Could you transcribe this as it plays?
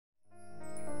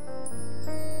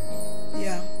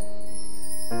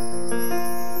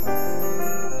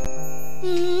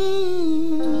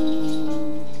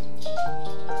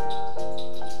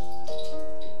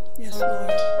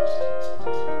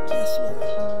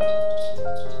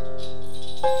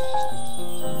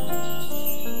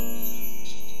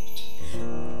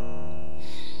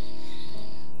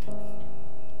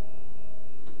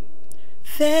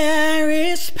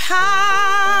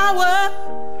power,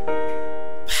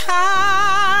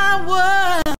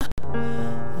 power,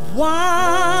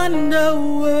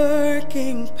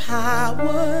 wonder-working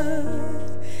power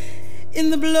in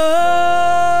the blood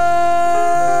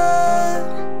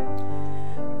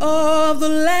of the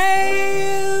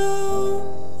Lamb.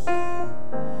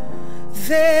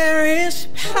 There is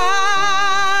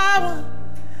power,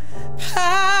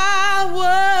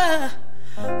 power,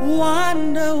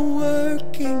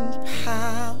 wonder-working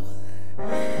power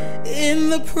in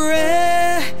the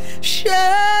precious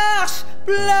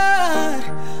blood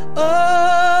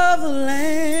of the Lamb.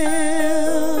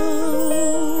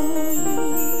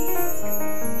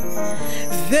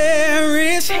 There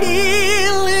is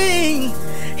healing,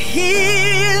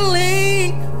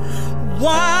 healing,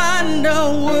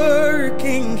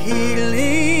 wonder-working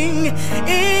healing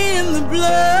in the blood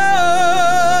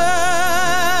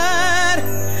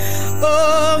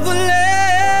of the Lamb.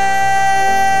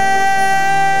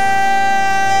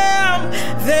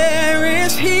 There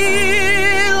is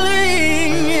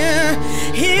healing,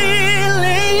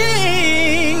 healing,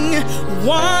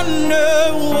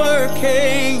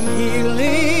 wonder-working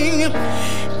healing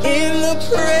in the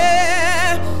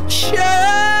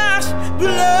precious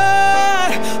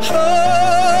blood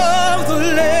of the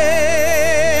Lamb.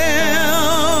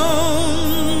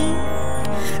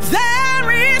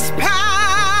 There is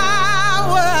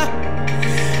power,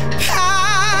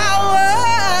 power,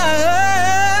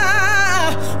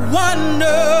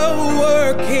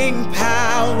 wonder-working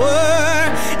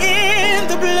power in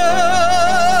the blood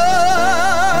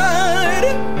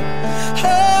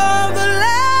of the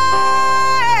Lamb.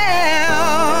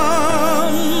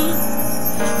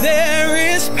 There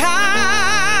is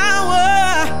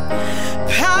power,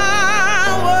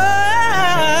 power,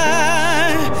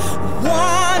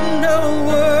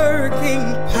 wonder-working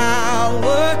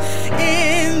power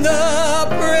in the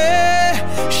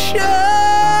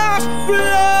precious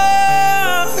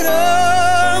blood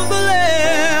of the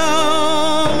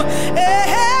Lamb.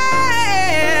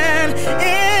 And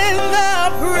in the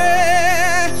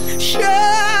precious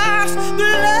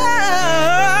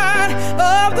blood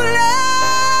of the Lamb.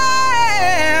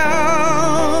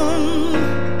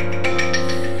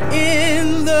 In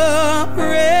the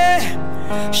precious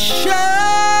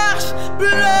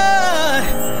blood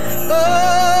of,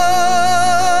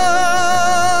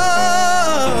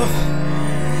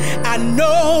 I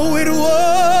know it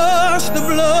was the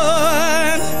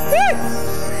blood.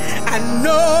 I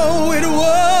know it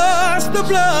was the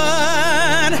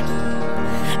blood.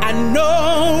 I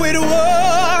know it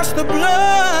was the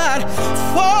blood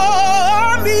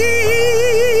for me.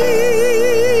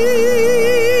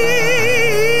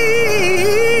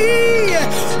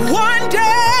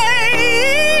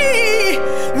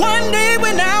 One day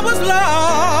when I was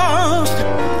lost,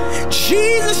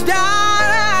 Jesus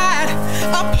died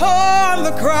upon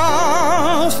the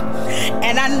cross,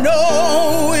 and I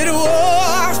know it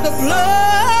was the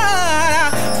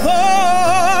blood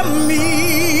for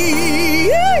me.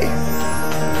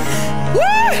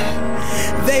 Woo!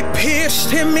 They pierced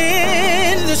him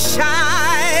in the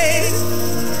side.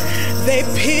 They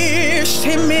pierced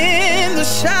him in the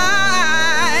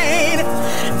side.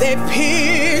 They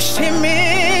pierced him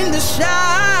in the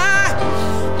side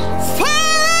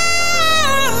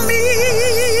for me.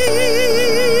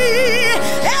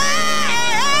 Yeah.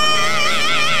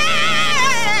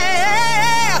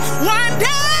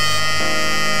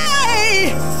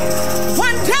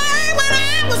 One day when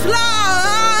I was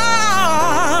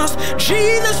lost,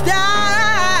 Jesus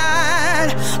died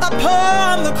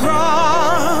upon the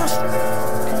cross,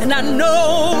 and I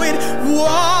know it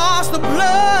was the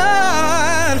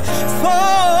blood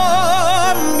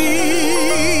for me.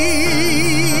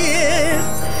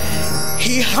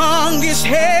 He hung his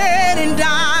head and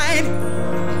died.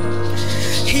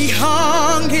 He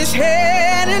hung his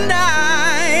head and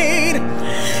died.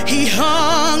 He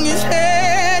hung his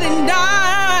head and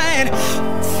died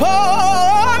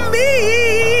for me.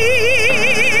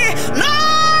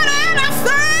 Lord, and I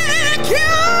thank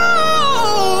you.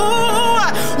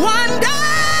 One day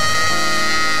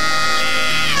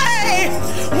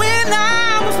when I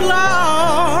was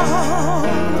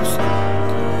lost,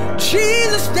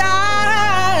 Jesus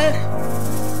died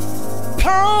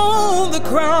upon the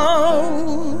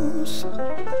cross,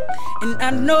 and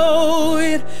I know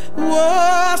it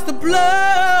was the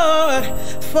blood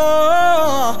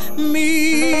for me.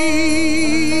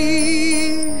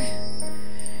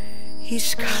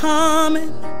 He's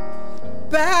coming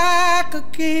back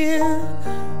again.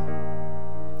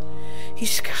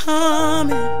 He's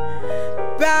coming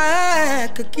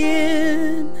back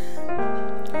again.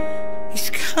 He's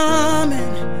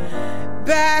coming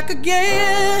back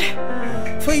again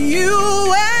for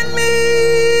you and me.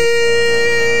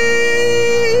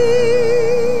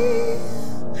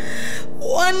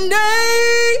 One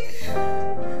day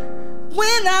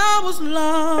when I was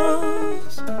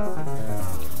lost,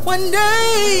 one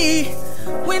day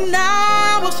when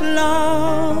I was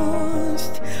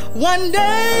lost, one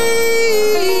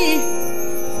day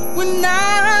when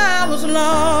I was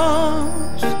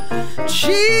lost,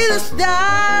 Jesus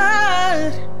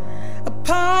died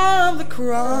upon the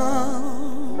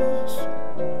cross,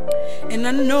 and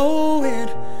I know it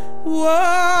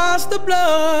was the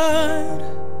blood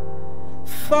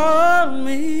for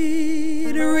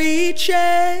me to reach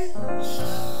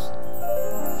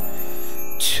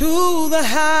to the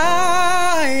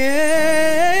highest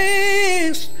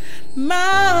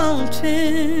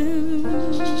mountain,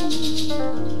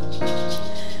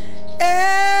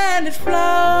 and it flows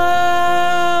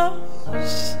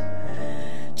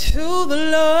to the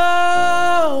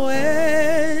lowest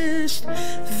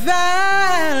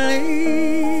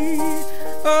valley.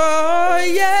 Oh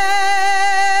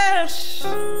yes,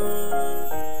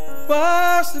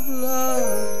 was the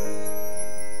blood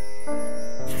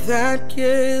that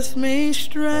gives me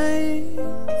strength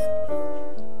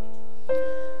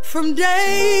from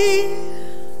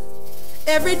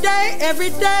every day, every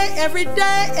day, every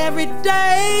day, every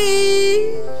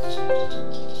day,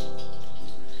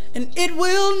 and it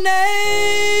will never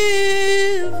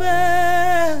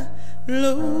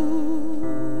lose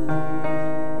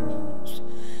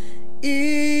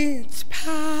its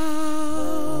power.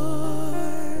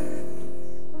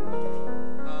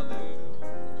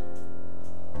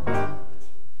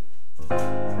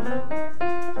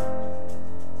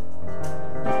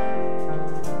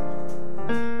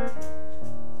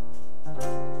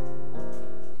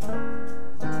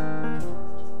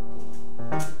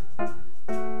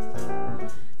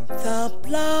 The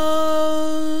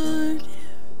blood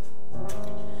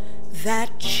that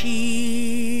Jesus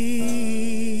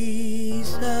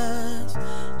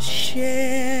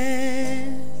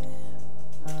shed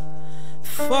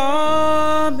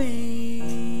for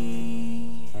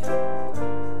me,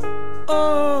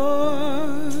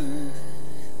 oh,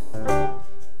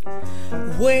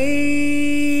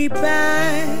 way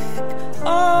back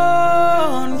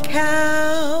on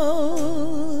Calvary,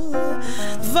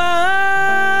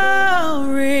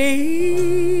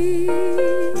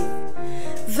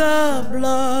 the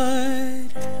blood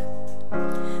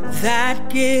that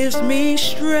gives me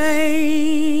strength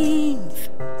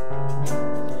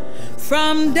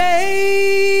from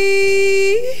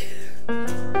day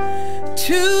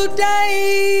to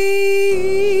day,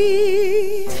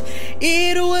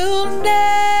 it will never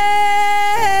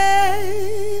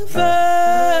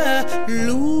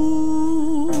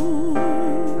lose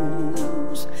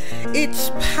its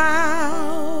power.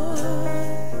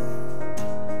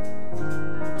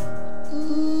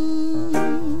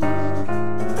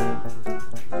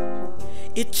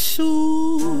 It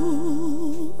soothes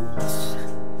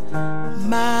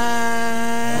my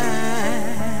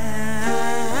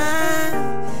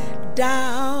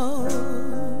doubts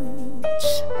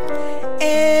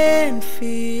and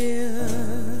fears,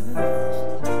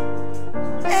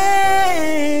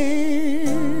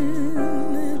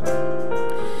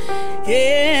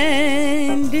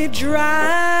 and it dries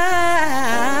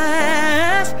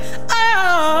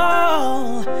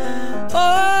all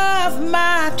of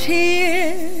my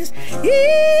tears.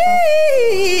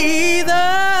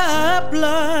 The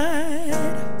blood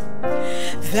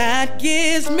that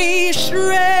gives me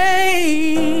strength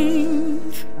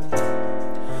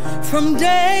from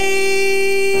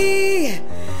day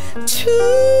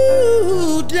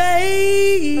to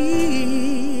day,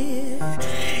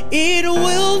 it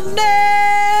will never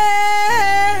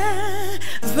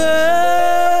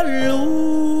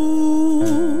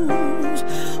lose,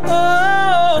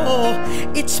 oh,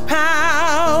 its power.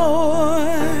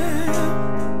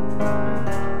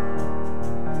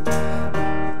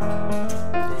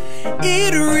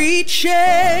 It reaches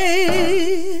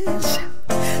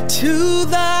to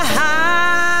the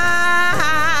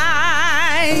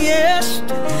highest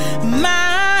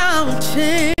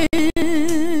mountain,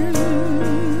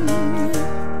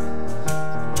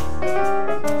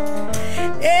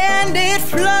 and it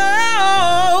flows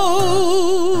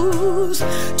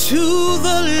to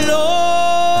the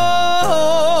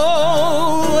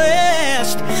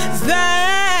lowest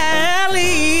valley.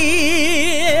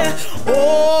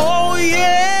 Oh yeah,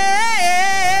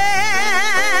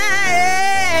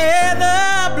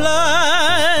 the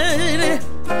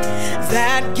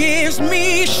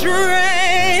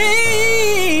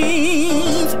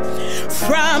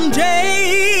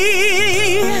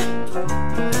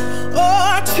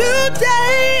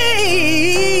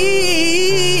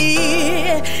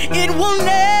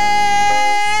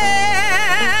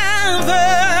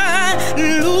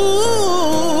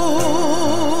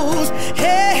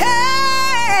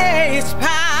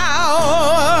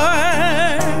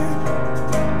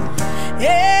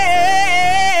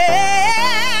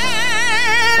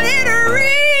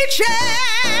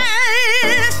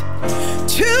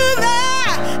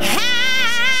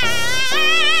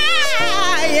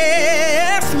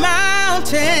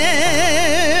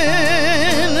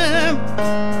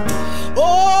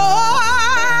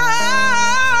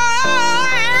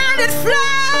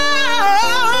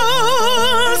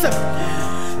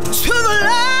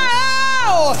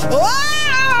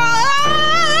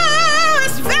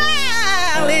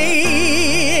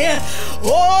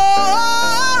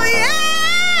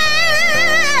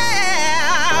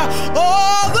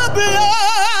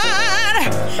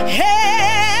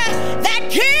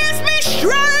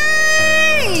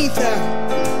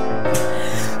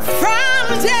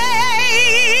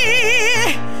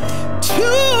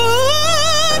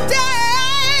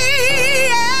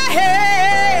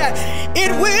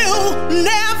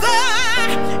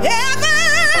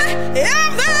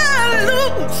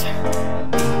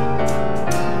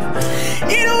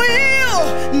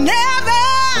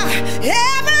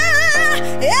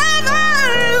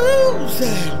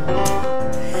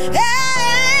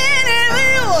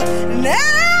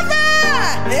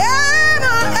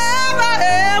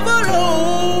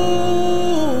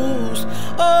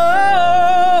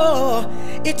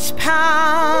its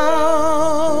power.